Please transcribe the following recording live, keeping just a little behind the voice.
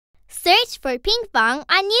Search for Pinkfong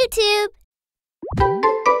on YouTube.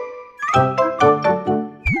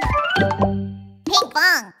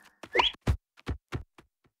 Pinkfong.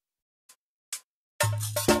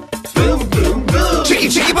 Boom, boom, boom. Chicky,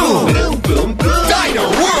 chicky, boom. Boom, boom, boom. Dino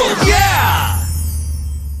World, yeah!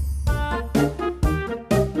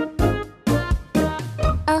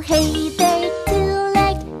 Oh, hey there,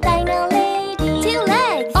 two-legged dino lady. Two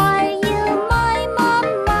legs. Are you my mom,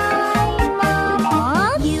 my mom?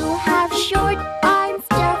 Mom? You have short arms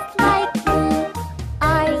just like me.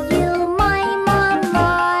 Are you my mom,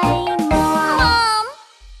 my mom? Mom.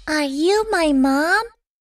 Are you my mom?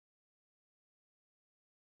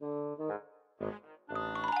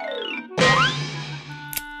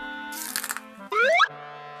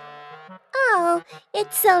 Oh,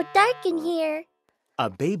 it's so dark in here. A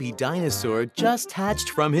baby dinosaur just hatched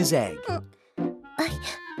from his egg. Huh?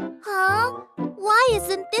 Why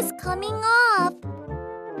isn't this coming off?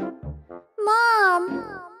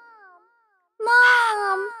 Mom!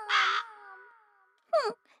 Mom!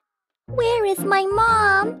 Where is my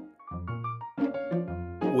mom?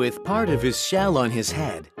 With part of his shell on his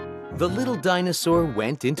head, the little dinosaur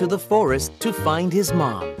went into the forest to find his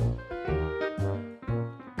mom.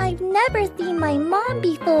 I've never seen my mom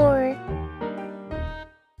before.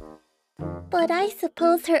 But I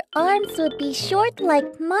suppose her arms would be short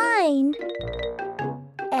like mine.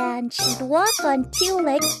 And she'd walk on two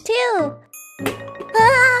legs too.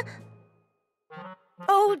 Ah!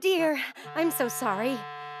 Oh dear, I'm so sorry.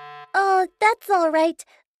 Oh, that's all right.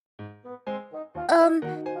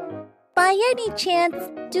 By any chance,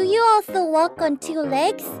 do you also walk on two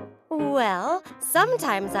legs? Well,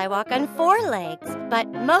 sometimes I walk on 4 legs, but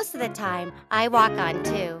most of the time I walk on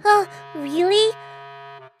 2. Oh, really?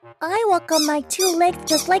 I walk on my 2 legs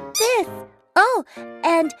just like this. Oh,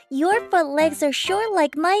 and your front legs are short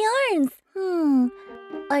like my arms.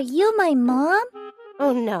 Are you my mom?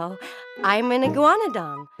 Oh no, I'm an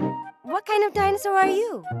iguanodon. What kind of dinosaur are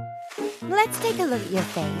you? Let's take a look at your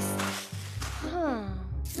face.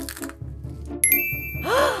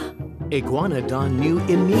 Iguanodon knew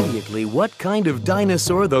immediately what kind of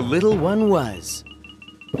dinosaur the little one was.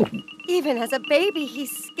 Even as a baby,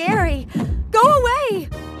 he's scary. Go away!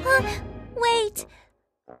 Wait.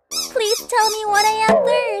 Please tell me what I am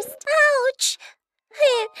first. Ouch!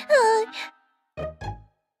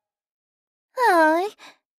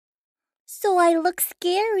 So I look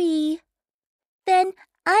scary. Then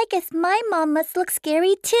I guess my mom must look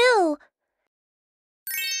scary too.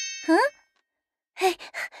 Huh?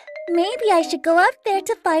 Maybe I should go up there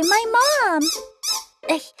to find my mom.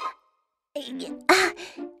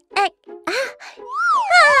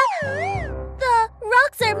 The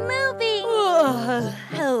rocks are moving.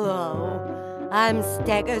 Hello. I'm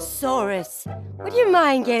Stegosaurus. Would you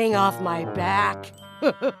mind getting off my back?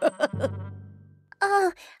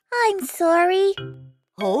 Oh, I'm sorry.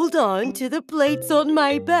 Hold on to the plates on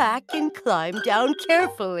my back and climb down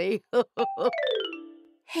carefully.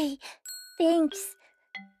 Hey, thanks.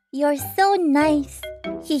 You're so nice.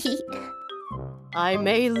 I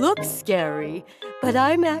may look scary, but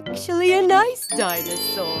I'm actually a nice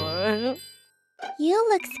dinosaur. You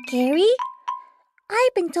look scary?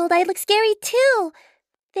 I've been told I look scary too.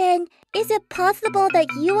 Then, is it possible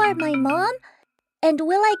that you are my mom? And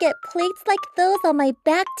will I get plates like those on my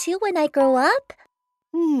back too when I grow up?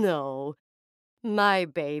 No, my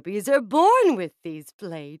babies are born with these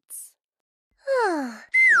plates.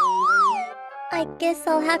 I guess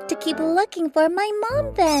I'll have to keep looking for my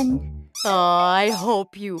mom then. Oh, I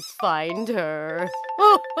hope you find her.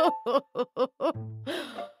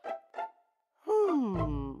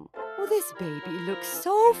 Well, this baby looks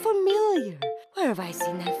so familiar. Where have I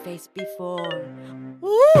seen that face before?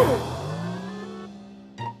 Ooh!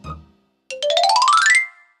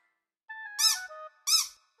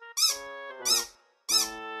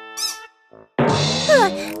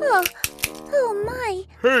 Oh my.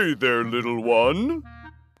 Hey there, little one.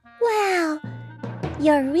 Wow.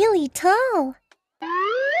 You're really tall.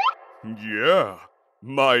 Yeah,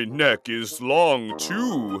 my neck is long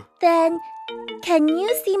too. Then, can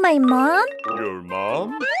you see my mom? Your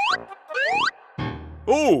mom?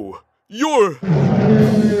 Oh, you're...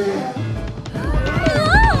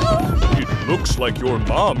 It looks like your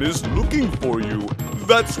mom is looking for you.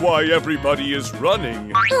 That's why everybody is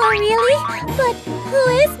running. Oh, really? But who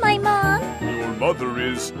is my mom? Your mother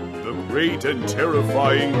is the great and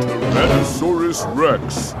terrifying Tyrannosaurus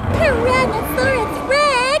Rex. Tyrannosaurus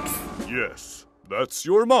Rex? Yes, that's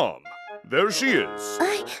your mom. There she is.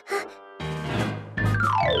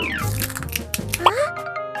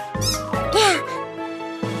 Yeah.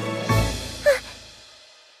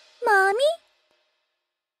 Mommy?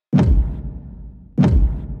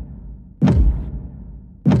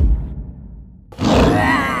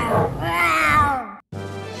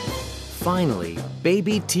 Finally,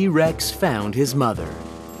 baby T-Rex found his mother.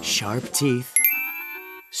 Sharp teeth,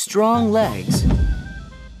 strong legs,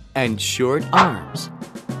 and short arms.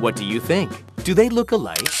 What do you think? Do they look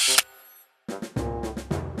alike?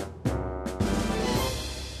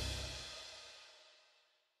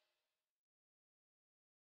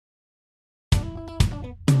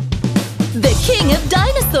 The king of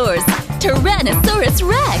dinosaurs, Tyrannosaurus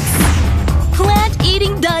Rex.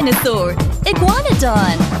 Plant-eating dinosaur,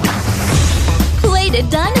 Iguanodon. Plated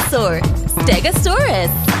dinosaur,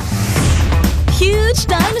 Stegosaurus. Huge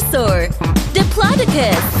dinosaur,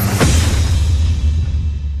 Diplodocus.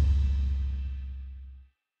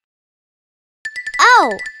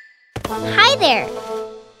 Oh! Hi there!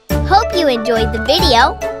 Hope you enjoyed the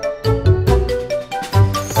video.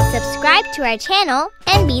 Subscribe to our channel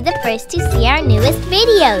and be the first to see our newest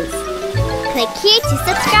videos. Click here to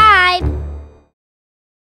subscribe.